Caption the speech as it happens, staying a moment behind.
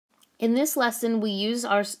In this lesson, we use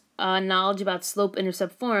our knowledge about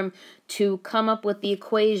slope-intercept form to come up with the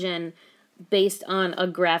equation based on a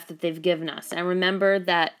graph that they've given us. And remember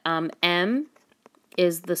that m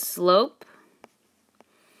is the slope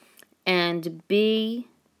and b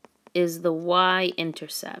is the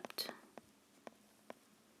y-intercept.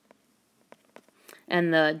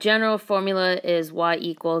 And the general formula is y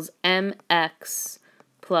equals mx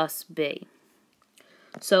plus b.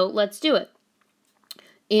 So let's do it.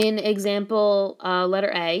 In example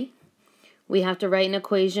letter A, we have to write an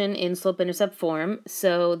equation in slope-intercept form.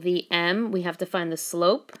 So the m, we have to find the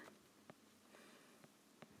slope,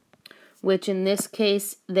 which in this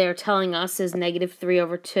case they're telling us is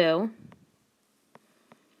 -3/2.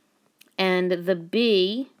 And the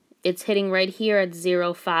b, it's hitting right here at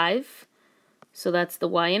 0, 5. So that's the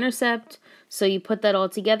y-intercept. So you put that all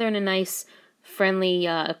together in a nice friendly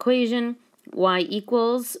equation. Y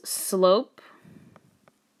equals slope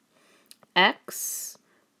x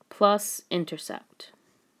plus intercept.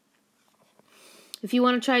 If you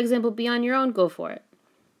want to try example B on your own, go for it.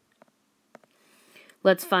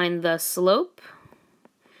 Let's find the slope,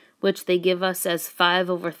 which they give us as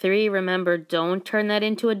 5/3. Remember, don't turn that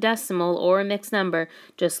into a decimal or a mixed number.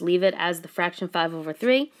 Just leave it as the fraction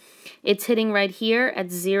 5/3. It's hitting right here at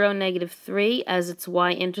 0, -3 as its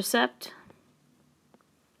y-intercept.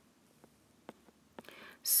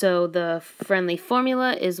 So the friendly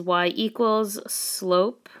formula is y equals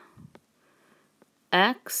slope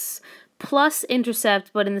x plus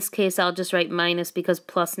intercept, but in this case I'll just write minus because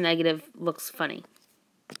plus negative looks funny.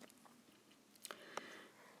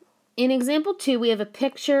 In example 2, we have a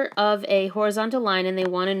picture of a horizontal line and they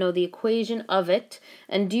want to know the equation of it.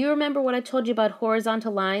 And do you remember what I told you about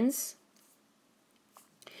horizontal lines?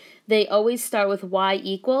 They always start with y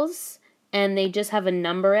equals and they just have a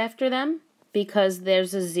number after them, because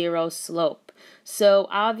there's a 0 slope. So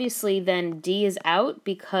obviously then D is out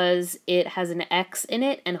because it has an X in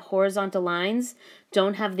it, and horizontal lines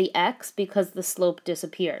don't have the X because the slope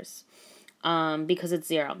disappears because it's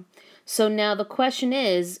 0. So now the question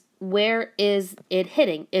is, where is it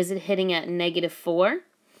hitting? Is it hitting at -4?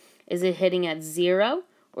 Is it hitting at 0?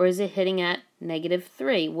 Or is it hitting at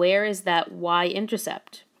 -3? Where is that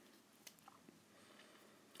y-intercept?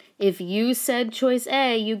 If you said choice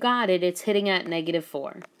A, you got it. It's hitting at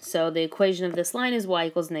 -4. So the equation of this line is y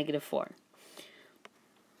equals -4.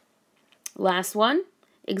 Last one,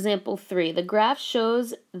 example 3. The graph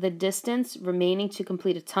shows the distance remaining to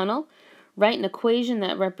complete a tunnel. Write an equation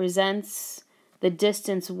that represents the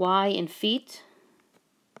distance y in feet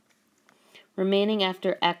remaining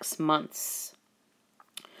after x months.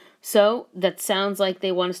 So that sounds like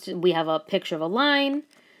they want us to, we have a picture of a line,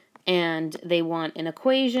 and they want an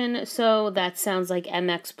equation, so that sounds like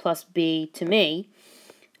mx plus b to me.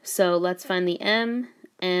 So let's find the m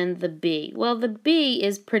and the b. Well, the b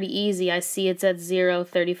is pretty easy. I see it's at 0,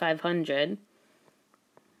 3,500.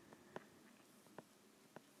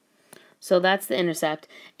 So that's the intercept.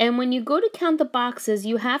 And when you go to count the boxes,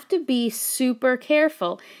 you have to be super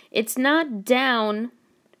careful. It's not down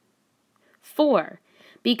 4.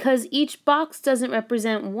 Because each box doesn't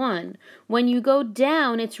represent 1. When you go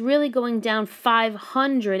down, it's really going down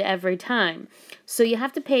 500 every time. So you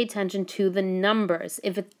have to pay attention to the numbers.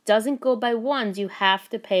 If it doesn't go by ones, you have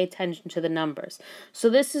to pay attention to the numbers.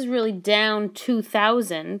 So this is really down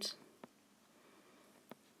 2,000.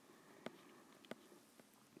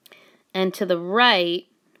 And to the right,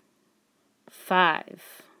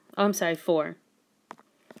 5. Oh, I'm sorry, 4.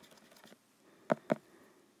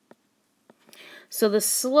 So the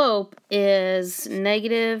slope is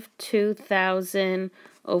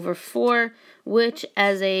 -2,000/4, which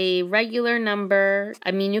as a regular number,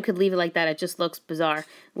 I mean, you could leave it like that, it just looks bizarre,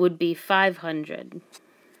 would be 500.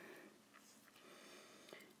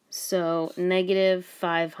 So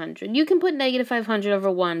 -500. You can put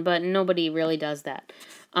 -500/1, but nobody really does that.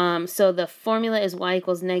 So the formula is y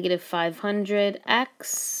equals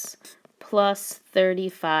 -500x plus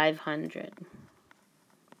 3,500.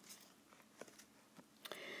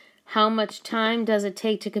 How much time does it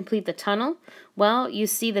take to complete the tunnel? Well, you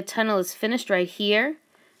see the tunnel is finished right here.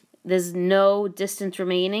 There's no distance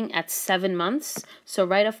remaining at 7 months. So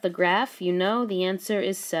right off the graph, you know the answer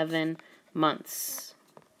is 7 months.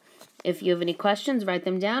 If you have any questions, write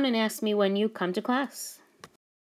them down and ask me when you come to class.